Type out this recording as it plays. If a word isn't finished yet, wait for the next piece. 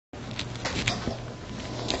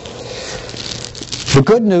The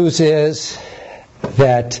good news is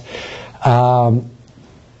that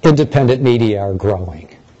independent media are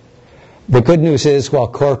growing. The good news is, while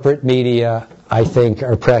corporate media, I think,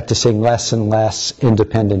 are practicing less and less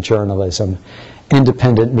independent journalism,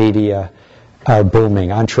 independent media are booming.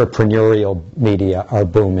 Entrepreneurial media are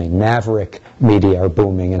booming. Maverick media are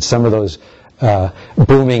booming. And some of those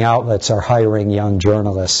booming outlets are hiring young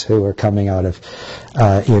journalists who are coming out of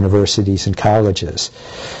universities and colleges.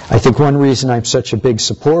 I think one reason I'm such a big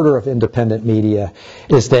supporter of independent media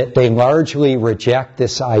is that they largely reject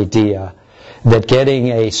this idea that getting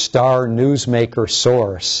a star newsmaker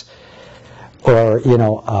source, or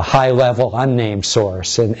a high-level unnamed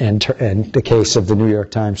source, in the case of the New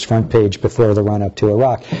York Times front page before the run-up to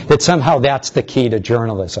Iraq, that somehow that's the key to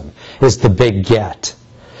journalism, is the big get.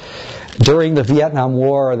 During the Vietnam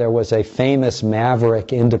War, there was a famous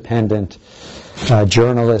maverick independent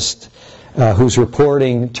journalist whose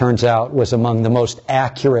reporting, turns out, was among the most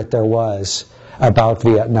accurate there was about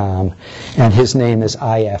Vietnam, and his name is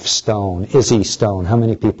I.F. Stone, Izzy Stone. How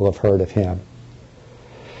many people have heard of him?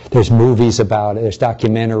 There's movies about it, there's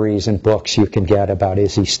documentaries and books you can get about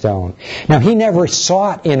Izzy Stone. Now, he never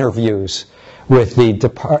sought interviews with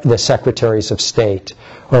the Secretaries of State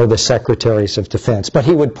or the Secretaries of Defense, but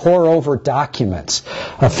he would pore over documents,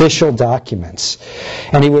 official documents,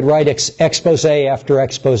 and he would write expose after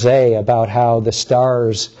expose about how the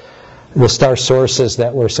star sources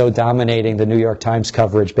that were so dominating the New York Times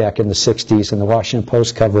coverage back in the 60s and the Washington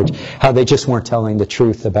Post coverage, how they just weren't telling the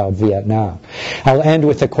truth about Vietnam. I'll end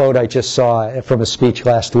with a quote I just saw from a speech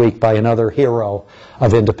last week by another hero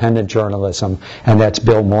of independent journalism, and that's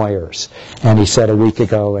Bill Moyers. And he said a week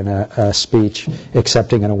ago in a speech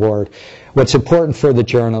accepting an award, what's important for the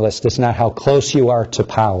journalist is not how close you are to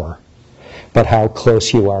power, but how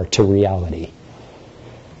close you are to reality.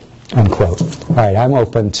 Unquote. All right, I'm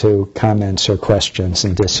open to comments or questions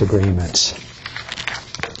and disagreements.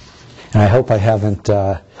 And I hope I haven't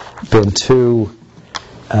been poured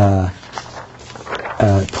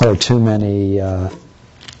too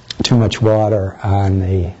much water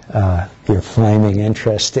on your flaming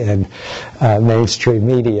interest in mainstream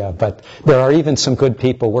media. But there are even some good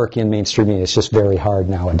people working in mainstream media. It's just very hard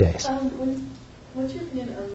nowadays.